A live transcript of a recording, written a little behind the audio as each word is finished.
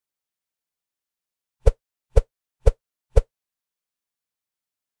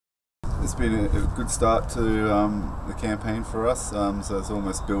it's been a good start to the campaign for us. So it's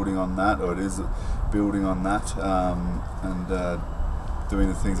almost building on that, or it is building on that, and doing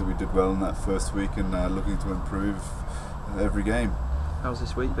the things that we did well in that first week, and looking to improve every game. How's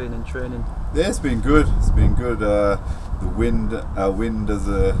this week been in training? Yeah, it's been good. It's been good. Our wind does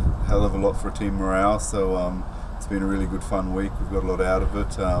a hell of a lot for team morale. So it's been a really good, fun week. We've got a lot out of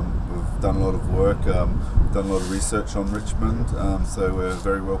it. We've done a lot of work. Done a lot of research on Richmond. So we're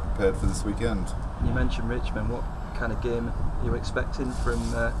very well prepared for this weekend. You mentioned Richmond. What kind of game are you expecting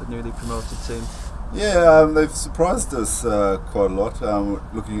from the newly promoted team? Yeah, they've surprised us quite a lot.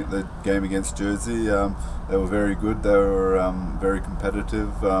 Looking at the game against Jersey, they were very good. They were very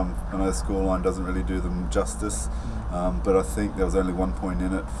competitive. I know the scoreline doesn't really do them justice, but I think there was only 1 point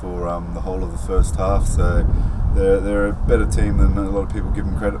in it for the whole of the first half. So they're a better team than a lot of people give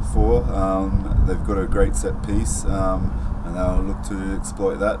them credit for. They've got a great set piece, and they'll look to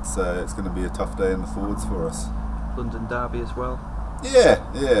exploit that. So it's going to be a tough day in the forwards for us. London derby as well.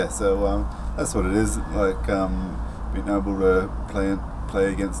 Yeah. So that's what it is. Like being able to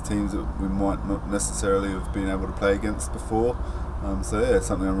play against teams that we might not necessarily have been able to play against before. So yeah, it's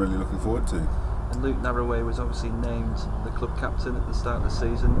something I'm really looking forward to. And Luke Narroway was obviously named the club captain at the start of the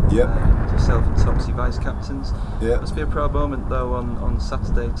season. Yep. Yourself and Topsy vice captains. Yeah. Must be a proud moment though on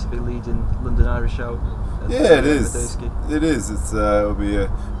Saturday to be leading London Irish out. Yeah, it is. It is. It'll be a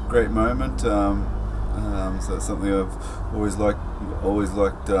great moment. So it's something I've always liked,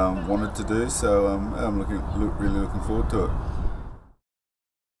 wanted to do. So I'm really looking forward to it.